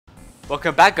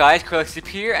Welcome back, guys. Cralexeep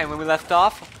here, and when we left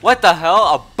off, what the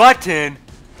hell? A button?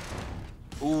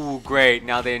 Ooh, great.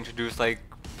 Now they introduced like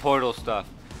portal stuff.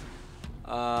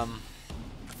 Alright.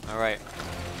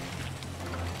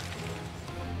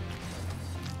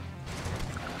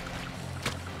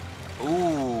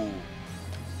 Ooh.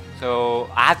 So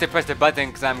I have to press the button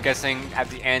because I'm guessing at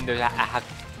the end there's I have.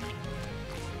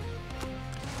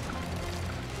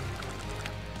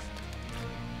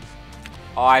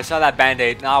 Oh, I saw that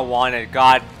band-aid. Now I want it.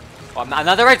 God. Oh, I'm not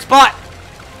in the right spot!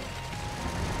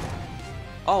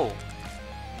 Oh.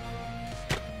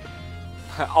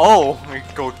 Oh!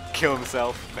 Go kill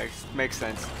himself. Makes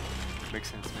sense. Makes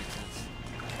sense.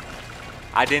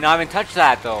 I did not even touch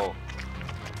that, though.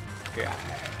 Okay.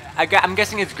 I'm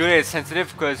guessing it's good it's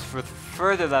sensitive, because for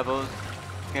further levels,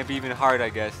 it's gonna be even hard, I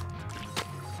guess.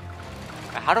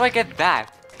 How do I get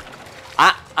that?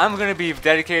 I'm gonna be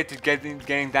dedicated to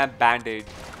getting that band-aid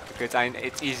because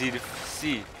it's easy to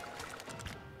see.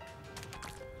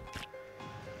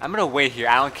 I'm gonna wait here.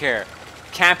 I don't care.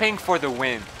 Camping for the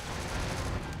win.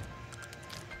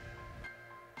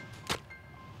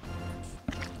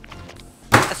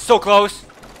 That's so close.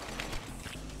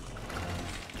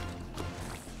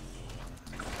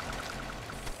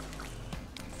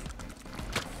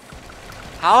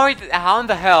 How in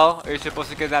the hell are you supposed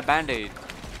to get that band-aid?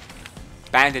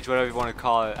 Bandage, whatever you want to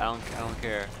call it. I don't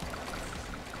care.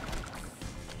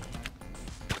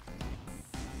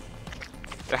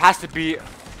 There has to be.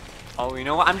 Oh, you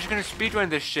know what? I'm just gonna speedrun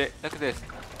this shit. Look at this.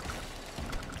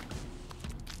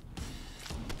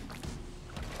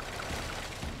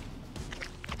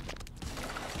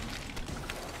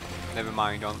 Never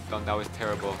mind. Don't. That was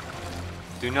terrible.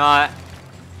 Do not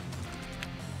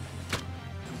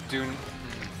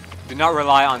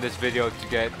rely on this video to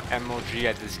get MLG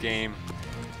at this game.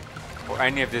 Or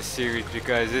any of this series,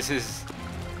 because this is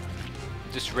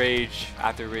just rage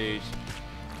after rage.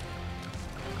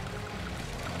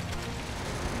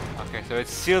 Okay, so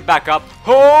it's sealed back up.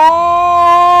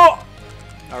 Oh!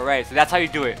 Alright, so that's how you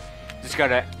do it. Just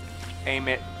gotta aim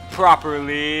it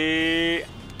properly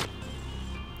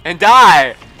and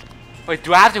die. Wait,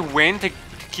 do I have to win to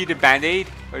keep the band-aid?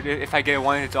 Or if I get a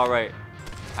 1, it's alright?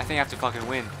 I think I have to fucking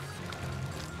win.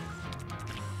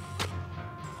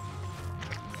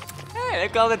 Hey,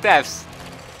 look at all the deaths.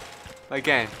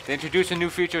 Again, they introduced a new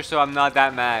feature, so I'm not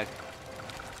that mad.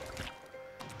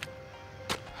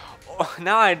 Oh,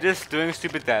 now I'm just doing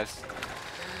stupid deaths.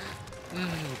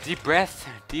 Deep breath,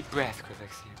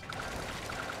 Cralexeep.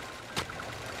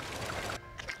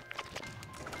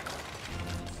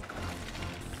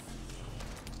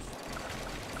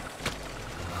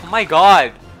 Oh my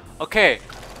god. Okay,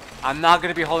 I'm not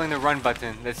gonna be holding the run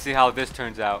button. Let's see how this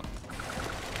turns out.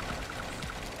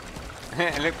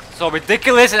 It looks so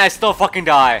ridiculous and I still fucking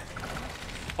die.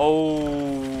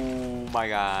 Oh my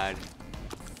god.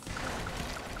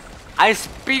 I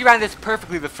speedran this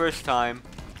perfectly the first time.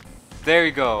 There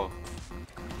you go.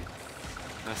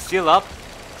 Now seal up.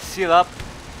 Seal up.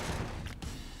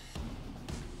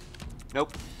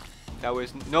 Nope. That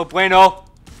was no bueno.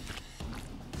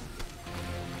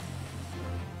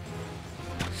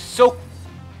 So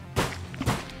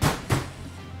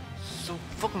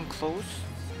fucking close.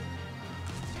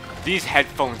 These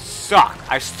headphones suck.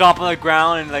 I stomp on the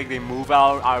ground and like they move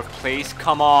out of place.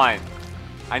 Come on.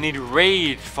 I need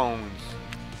rage phones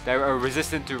that are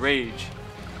resistant to rage.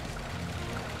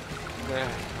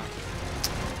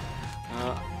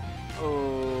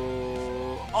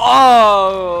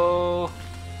 Oh!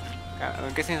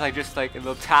 I'm guessing it's like just like a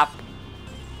little tap.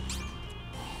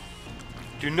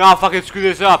 Do not fucking screw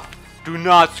this up. Do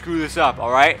not screw this up,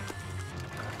 alright?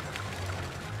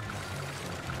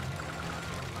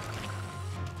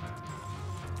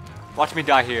 Watch me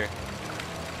die here.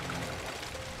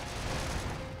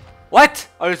 What?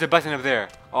 Oh, there's a button up there.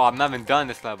 Oh, I'm not even done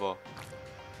this level.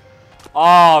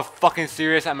 Oh, fucking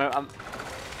serious? I'm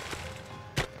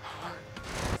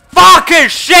fucking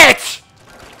shit!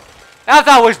 I thought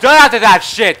I was done after that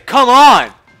shit. Come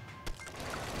on.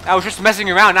 I was just messing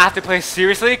around. I have to play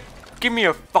seriously? Give me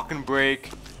a fucking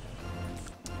break.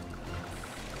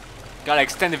 Gotta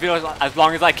extend the video as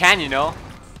long as I can, you know.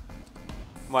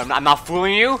 What, I'm not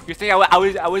fooling you? You think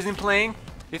I wasn't playing?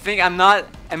 You think I'm not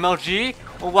MLG?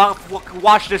 Well,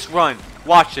 watch this run.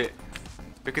 Watch it.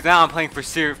 Because now I'm playing for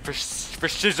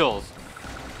shizzles.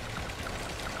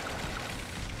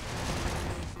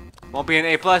 Won't be an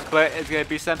A+, but it's gonna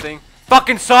be something.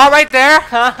 Fucking saw right there?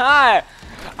 Haha.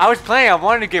 I was playing. I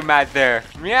wanted to get mad there.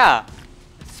 Yeah.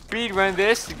 Speed run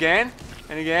this again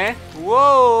and again.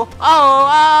 Whoa.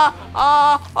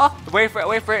 Oh. Wait for it.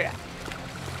 Wait for it.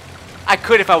 I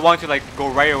could if I want to like go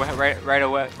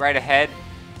right ahead,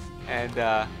 and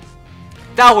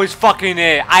that was fucking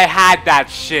it. I had that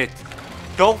shit.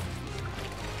 Don't.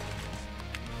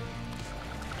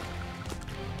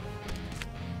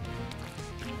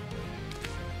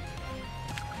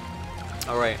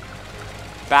 All right,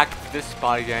 back to this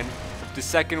spot again. The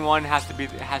second one has to be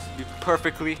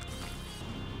perfectly.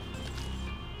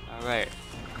 All right.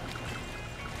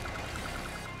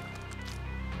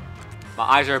 My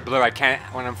eyes are blurred. I can't.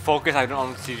 When I'm focused, I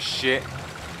don't see shit.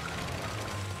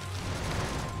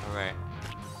 All right.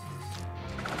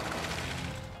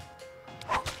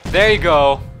 There you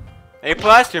go. A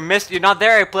plus. You're missed. You're not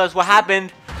there. A plus. What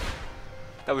happened?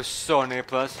 That was so an A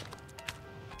plus.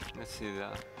 Let's see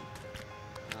that.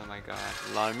 Oh my god.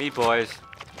 A lot of me, boys.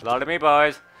 A lot of me,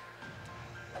 boys.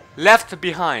 Left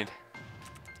behind.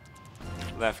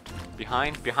 Left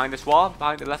behind. Behind this wall.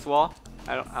 Behind the left wall.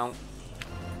 I don't.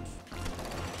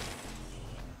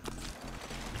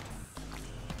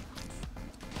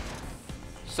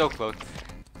 So close.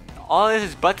 All this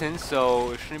is buttons,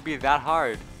 so it shouldn't be that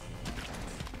hard.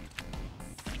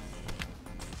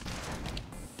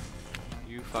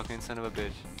 You fucking son of a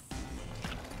bitch.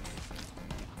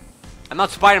 I'm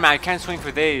not Spider-Man, I can't swing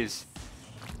for days.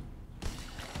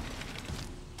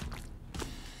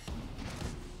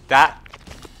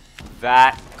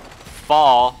 That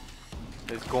fall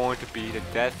is going to be the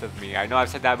death of me. I know I've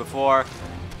said that before. What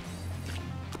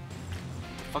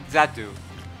the fuck does that do?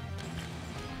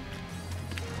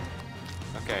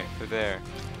 Okay, so there.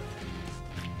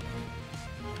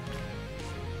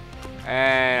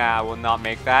 And I will not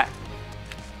make that.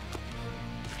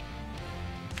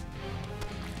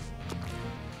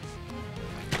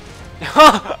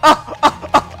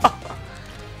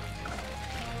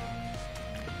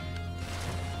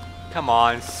 Come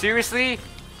on, seriously?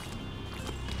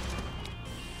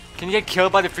 Can you get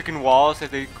killed by the freaking walls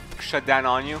if they shut down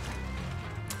on you?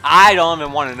 I don't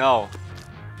even want to know.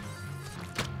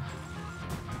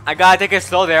 I gotta take it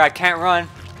slow there, I can't run.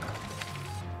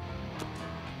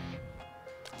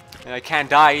 And I can't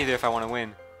die either if I want to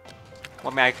win.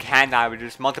 Well, I mean, I can die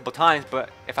just multiple times, but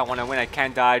if I want to win, I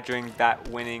can't die during that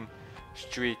winning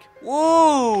streak.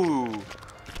 Woo!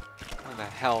 What the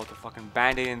hell? The fucking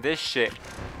band-aid in this shit.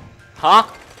 Huh?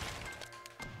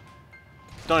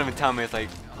 Don't even tell me it's like,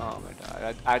 oh my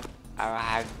god.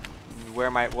 I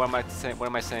what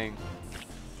am I saying?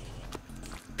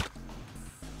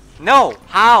 No!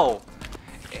 How?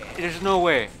 There's no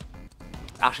way.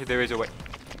 Actually, there is a way.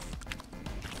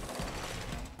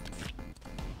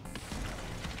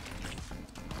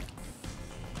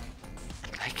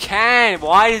 I can't!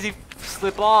 Why does he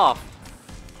slip off?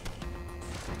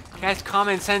 He has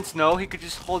common sense, no? He could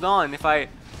just hold on. If my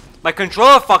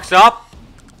controller fucks up!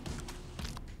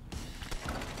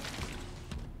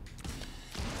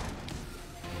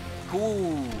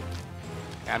 Ooh.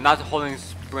 Yeah, I'm not holding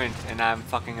sprint and I'm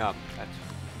fucking up. That's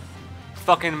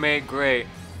fucking made great.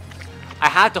 I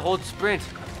had to hold sprint.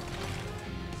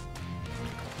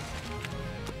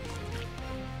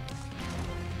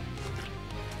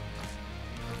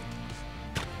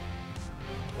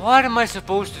 What am I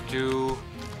supposed to do?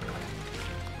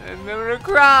 I'm gonna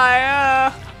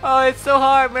cry. Oh, it's so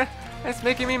hard, man. It's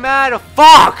making me mad. Oh,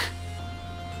 fuck!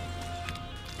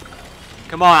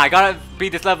 Come on, I gotta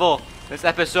beat this level, this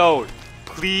episode.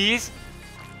 Please?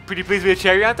 Pretty please with a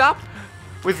cherry on top?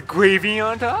 With gravy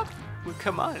on top? Well,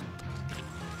 come on.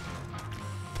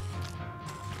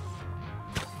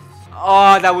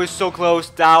 Oh, that was so close.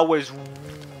 That was...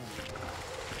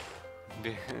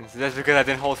 That's because I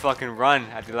didn't hold fucking run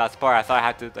at the last part. I thought I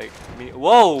had to, like...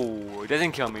 Whoa! It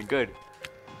doesn't kill me. Good.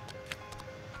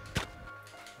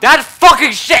 That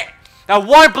fucking shit! That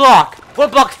one block! One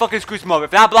block fucking screws me up.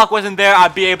 If that block wasn't there,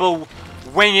 I'd be able to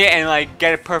wing it and, like,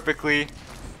 get it perfectly.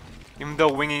 Even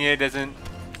though winging it doesn't...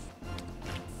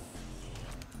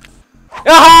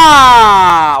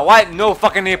 Aha! What? No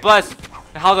fucking A+.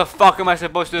 How the fuck am I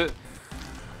supposed to...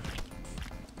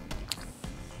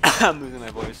 I'm losing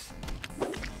my voice.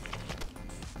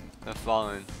 The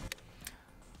Fallen.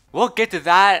 We'll get to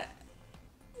that.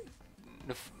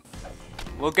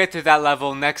 We'll get to that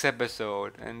level next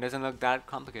episode, and it doesn't look that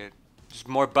complicated. Just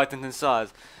more buttons and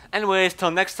saws. Anyways,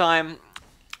 till next time.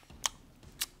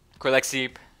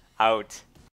 Cralexeep out.